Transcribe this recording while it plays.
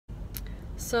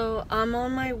So I'm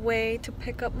on my way to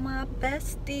pick up my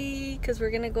bestie because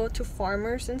we're gonna go to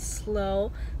Farmers in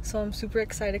Slow. So I'm super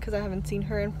excited because I haven't seen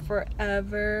her in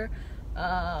forever.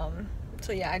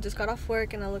 So yeah, I just got off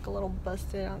work and I look a little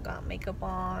busted. I got makeup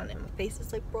on and my face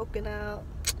is like broken out.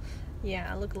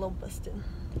 Yeah, I look a little busted.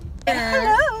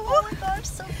 Hello! Oh my gosh,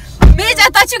 so cute. Bitch, I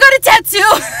thought you got a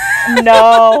tattoo!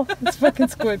 No, it's fucking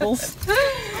squiggles.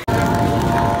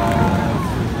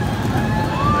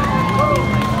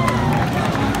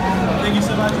 Thank you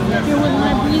so much. Here with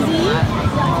my breezy.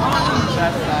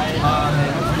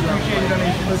 Appreciate your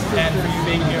donations and for you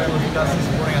being here with us and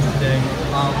supporting us today. We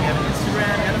have an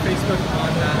Instagram and a Facebook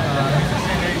on that. You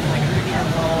can take a picture and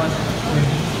follow us.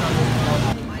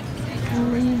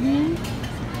 Breezy.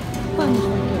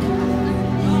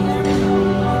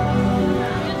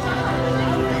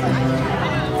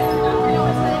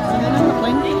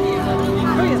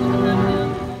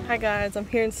 Hi guys, I'm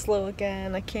here in Slow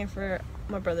again. I came for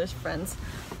my brother's friend's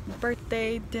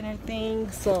birthday dinner thing.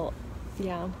 So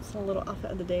yeah, it's a little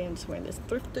outfit of the day. I'm just wearing this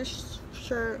thrifted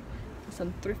shirt,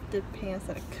 some thrifted pants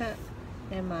that I cut,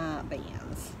 and my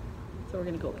Vans. So we're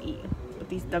gonna go eat. But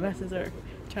these dumbasses are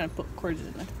trying to put cords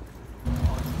in there.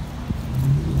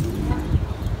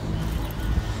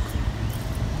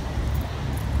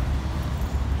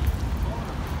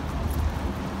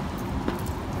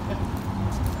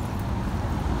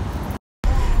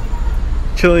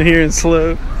 Chilling here in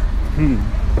Slow. There's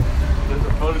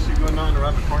a photo shoot going on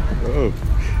around the corner. Oh.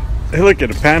 Hey, look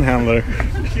at a panhandler.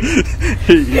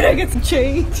 Can I get some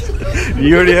change?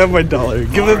 You already have my dollar.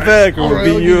 Give it back or we'll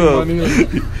beat you up.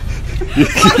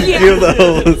 Give the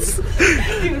homeless.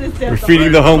 We're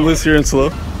feeding the homeless here in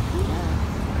Slow.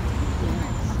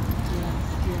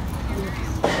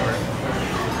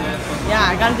 Yeah,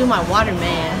 I gotta do my water,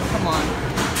 man. Come on.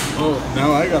 Oh,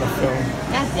 now I gotta film.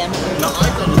 God damn it. No, I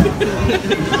gotta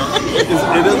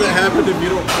It doesn't happen if you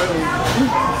don't film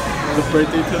the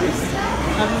birthday toast.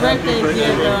 Happy birthday,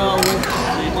 dear girl. I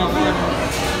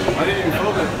didn't even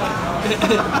film it.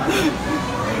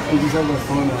 I just have my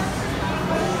phone out.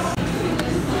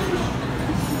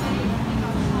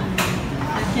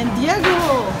 And Diego,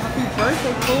 happy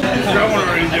birthday, cool.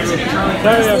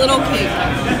 This Little cake.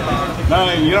 No,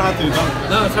 you don't have to.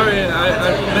 No, sorry,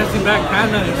 I'm messing back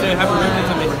Hannah and say happy birthday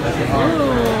to me.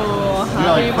 Ooh,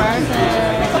 happy birthday.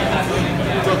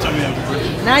 Don't tell me happy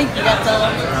birthday. Now you got some.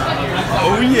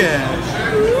 Oh yeah.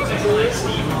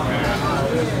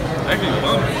 Actually,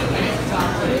 mom.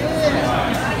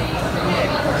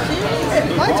 Shit,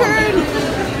 my turn.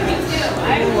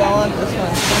 Ooh, I want this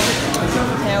one.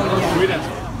 Hell yeah.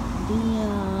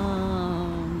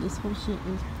 Damn, this whole shit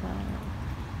is fire.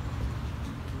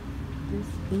 This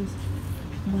is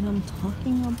what I'm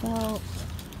talking about.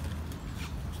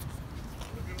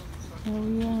 Hell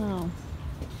yeah.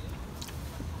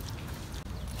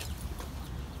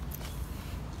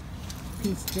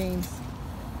 Peace, James.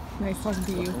 Nice talking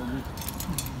to you.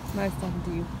 Nice talking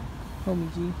to you, homie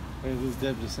G.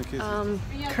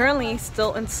 Currently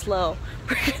still in Slow.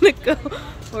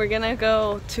 We're gonna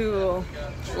go to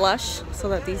Lush so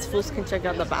that these fools can check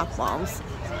out the bath bombs.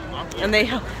 And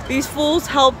these fools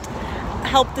helped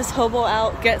this hobo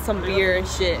out get some beer and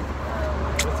shit.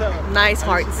 Nice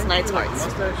hearts, nice hearts.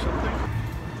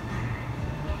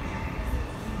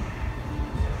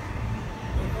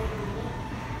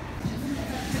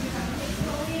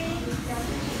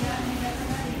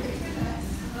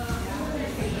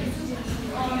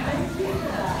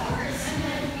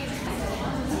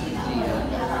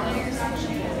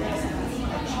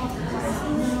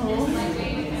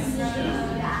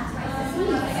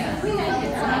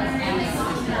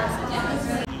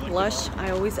 Lush,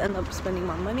 I always end up spending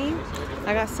my money.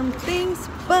 I got some things,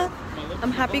 but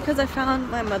I'm happy because I found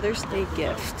my Mother's Day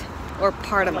gift, or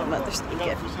part of my Mother's Day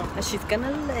gift, that she's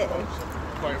gonna live.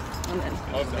 And then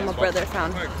my brother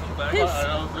found his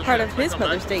part of his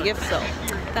Mother's Day gift, so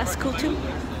that's cool too.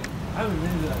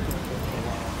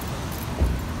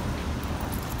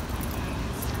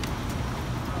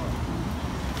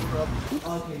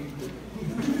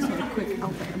 So a quick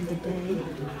outfit of the day.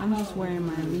 I'm just wearing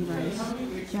my Levi's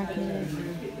jacket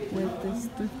with this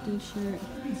thrifted shirt,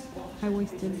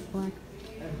 high-waisted black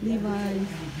Levi's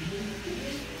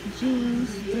jeans,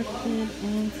 thrifted,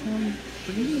 and some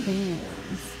green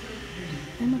Vans.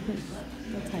 And my purse.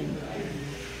 That's tight.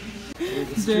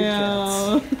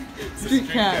 Damn. Street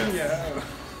cats. Yeah.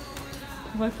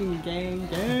 Fucking gang,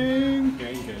 gang. Gang,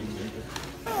 gang, gang.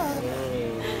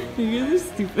 You guys are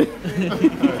stupid.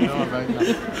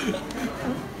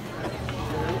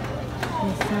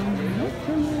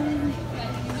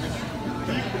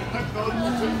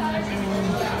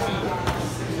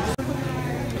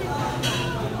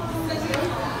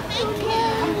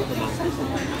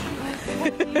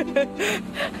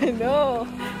 I know.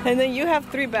 And then you have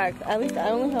 3 bags. At least I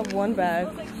only have 1 bag.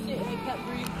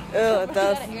 Ugh, it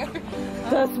does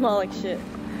smell like shit.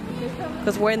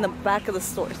 Because we're in the back of the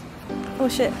stores. Oh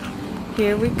shit.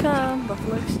 Here we come.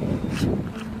 Buffalo Exchange.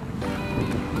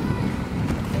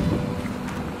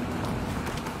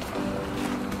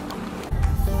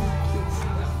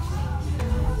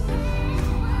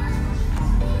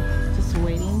 Just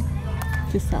waiting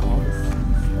to sell all this.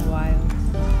 It's wild.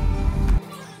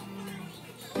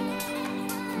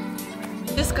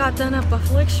 Just got done at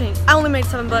Buffalo Exchange. I only made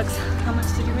 $7. How much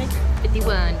did you make?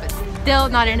 51, but still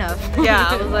not enough. Yeah,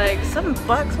 I was like, $7?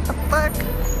 What the fuck?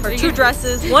 For 2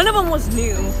 dresses. One of them was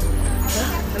new.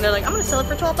 And they're like, I'm gonna sell it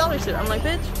for $12 here. I'm like,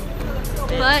 bitch.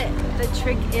 But the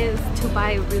trick is to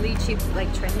buy really cheap, like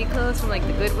trendy clothes from like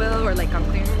the Goodwill or like on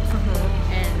clearance,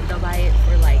 and they'll buy it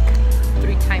for like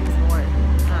 3 times more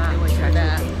than what you're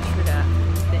actually paying. True that.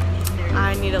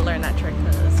 I need to learn that trick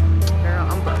because, girl,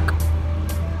 I'm broke.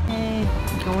 Hey,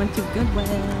 going to Goodwill.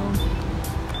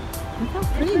 Look how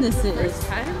pretty this is. First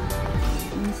time?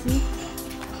 Let me see.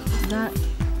 That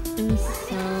is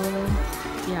so,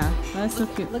 yeah, that's so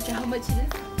cute. Look at how much it is.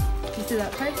 You see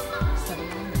that price?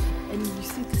 $7. And you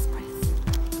see this price.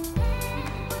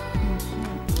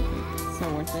 So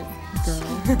worth it, girl.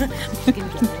 You can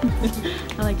get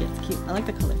it. I like it, it's cute. I like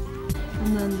the color.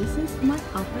 And then this is my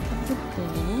outfit of the day.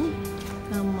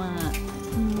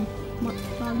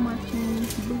 Dog marching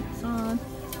boots on,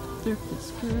 thrifted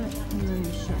skirt, and then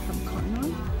the shirt from Cotton on,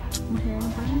 my hair in a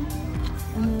bun,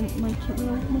 and then my cute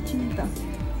little mochilita.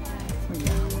 So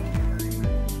yeah.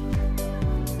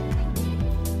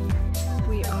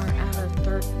 We are at our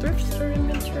 3rd thrift store in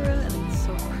Ventura, and it's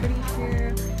so pretty here.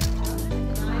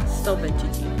 It's so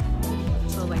vintagey.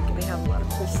 So like they have a lot of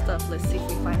cool stuff. Let's see if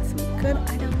we find some good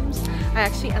items. I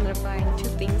actually ended up buying 2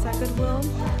 things at Goodwill,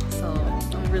 so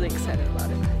I'm really excited about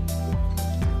it.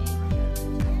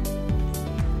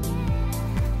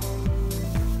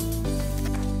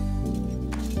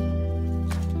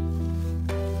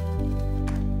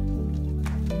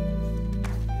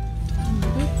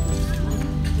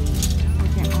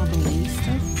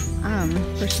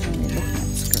 Personally looking at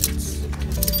skirts.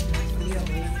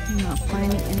 I'm not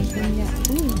finding anything yet.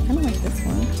 Ooh, I kind of like this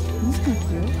one. This is kind of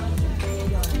cute.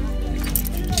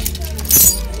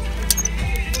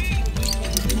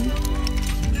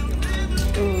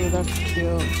 Ooh, that's cute.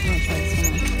 I'm gonna try this one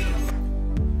on.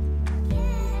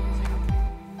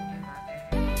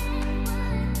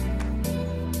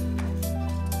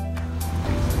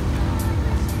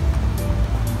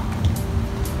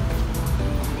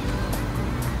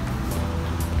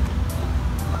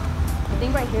 I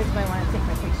think right here is where I want to take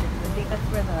my picture. I think that's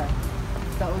where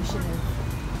the ocean is.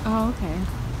 Oh, okay.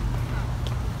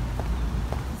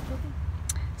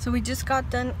 So we just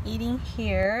got done eating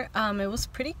here. It was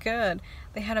pretty good.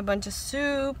 They had a bunch of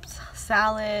soups,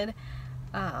 salad,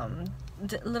 a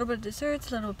little bit of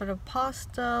desserts, a little bit of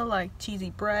pasta, like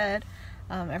cheesy bread.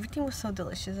 Everything was so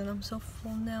delicious, and I'm so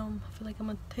full now. I feel like I'm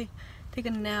gonna take a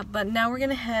nap. But now we're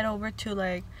gonna head over to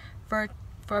like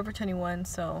Forever 21.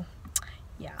 So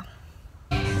yeah.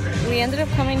 We ended up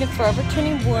coming to Forever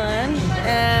 21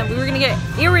 and we were gonna get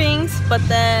earrings, but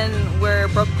then we're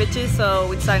broke bitches, so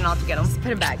we decided not to get them. Put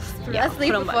them back. Yeah, Let's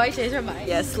leave put 'em before back. I change my mind.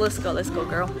 Yes, let's go,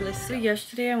 girl. So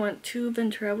yesterday I went to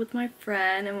Ventura with my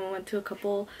friend and we went to a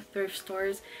couple thrift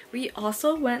stores. We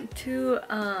also went to,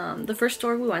 the first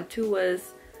store we went to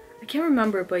was, I can't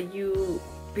remember, but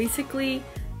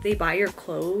they buy your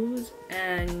clothes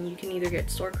and you can either get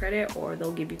store credit or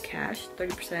they'll give you cash,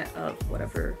 30% of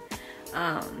whatever.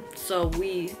 So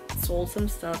we sold some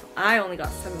stuff. I only got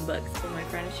 $7, but my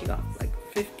friend, she got like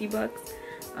 $50.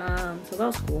 So that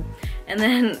was cool. And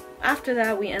then after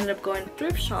that we ended up going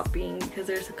thrift shopping because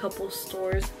there's a couple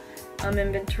stores in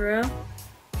Ventura.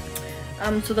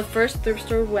 So the first thrift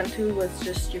store we went to was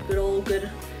just your good old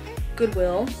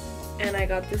Goodwill, and I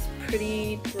got this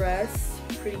pretty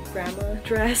grandma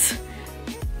dress.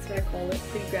 That's what I call it,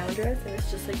 pretty grandma dress, and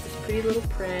it's just like this pretty little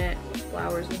print with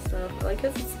flowers and stuff. I like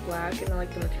it 'cause it's black and I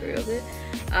like the material of it.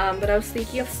 But I was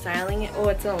thinking of styling it. Oh,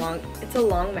 it's a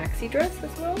long maxi dress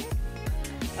as well.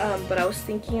 But I was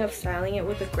thinking of styling it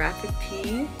with a graphic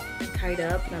tee and tied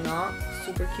up in a knot.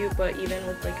 Super cute, but even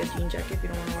with like a jean jacket if you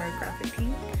don't want to wear a graphic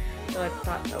tee. So I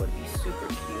thought that would be super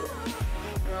cute.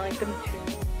 And I like the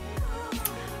material.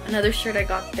 Another shirt I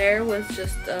got there was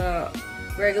just a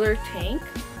regular tank,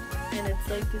 and it's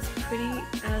like this pretty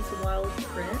as wild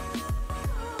print.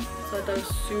 So I thought it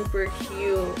was super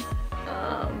cute.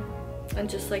 And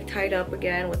just like tied up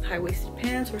again with high-waisted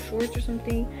pants or shorts or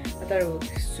something. I thought it would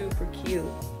look super cute.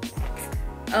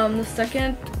 The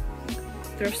second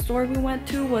thrift store we went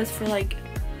to was for like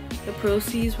the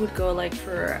proceeds would go like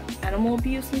for animal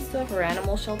abuse and stuff, or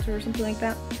animal shelter or something like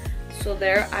that. So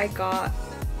there I got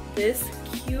this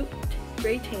cute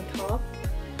gray tank top.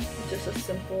 It's just a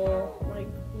simple like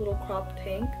little crop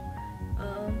tank.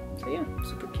 So yeah,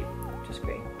 super cute, just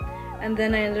great. And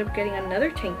then I ended up getting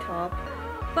another tank top,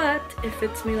 but it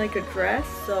fits me like a dress,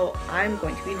 so I'm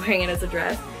going to be wearing it as a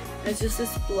dress. And it's just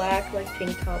this black like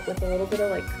tank top with a little bit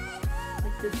of like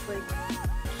this like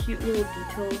cute little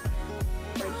detail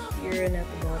right here and at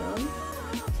the bottom.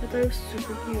 So I thought it was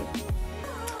super cute.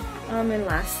 And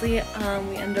lastly,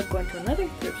 we ended up going to another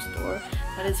thrift store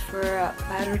that is for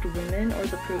battered women, or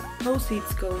the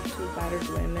proceeds go to battered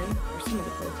women, or some of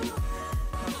the proceeds.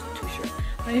 I'm not too sure.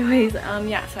 But anyways,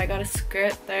 yeah, so I got a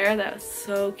skirt there that was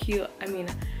so cute. I mean,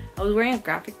 I was wearing a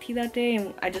graphic tee that day,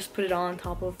 and I just put it on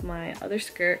top of my other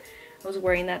skirt I was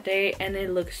wearing that day, and it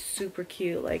looked super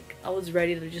cute. Like, I was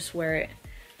ready to just wear it.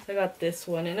 So I got this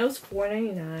one, and it was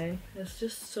 $4.99. It's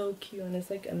just so cute, and it's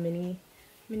like a mini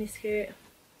skirt.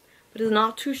 But it's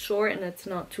not too short and it's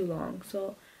not too long,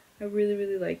 so I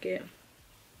really like it.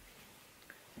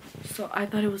 So I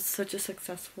thought it was such a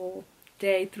successful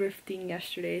day thrifting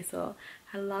yesterday, so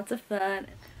I had lots of fun.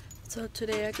 So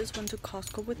today I just went to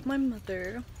Costco with my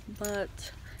mother,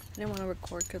 but I didn't want to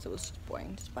record because it was just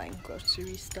boring, just buying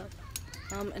grocery stuff.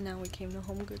 And now we came to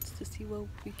Home Goods to see what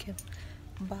we can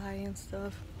buy and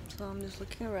stuff. So I'm just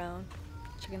looking around,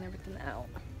 checking everything out.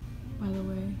 By the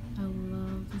way, I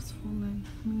love this full length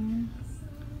here.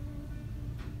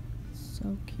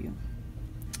 So cute.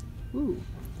 Ooh,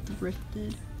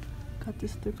 thrifted. Got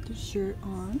this thrifted shirt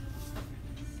on.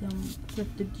 Some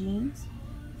thrifted jeans.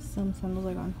 Some sandals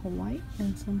I got in Hawaii.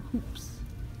 And some hoops.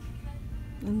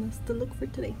 And that's the look for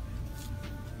today.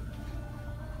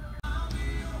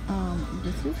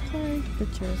 This is like the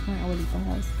chairs my abuelita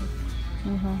has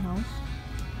in her house.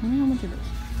 I don't know how much it is.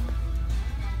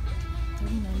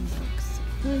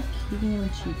 $39. Like, you can even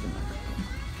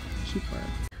cheaper.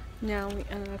 Now we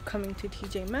ended up coming to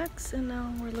TJ Maxx, and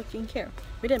now we're looking here.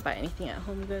 We didn't buy anything at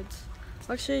Home Goods.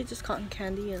 Actually, just cotton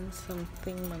candy and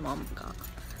something my mom got.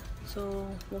 So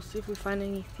we'll see if we find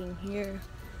anything here.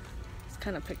 It's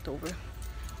kind of picked over.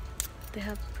 They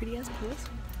have pretty ass clothes.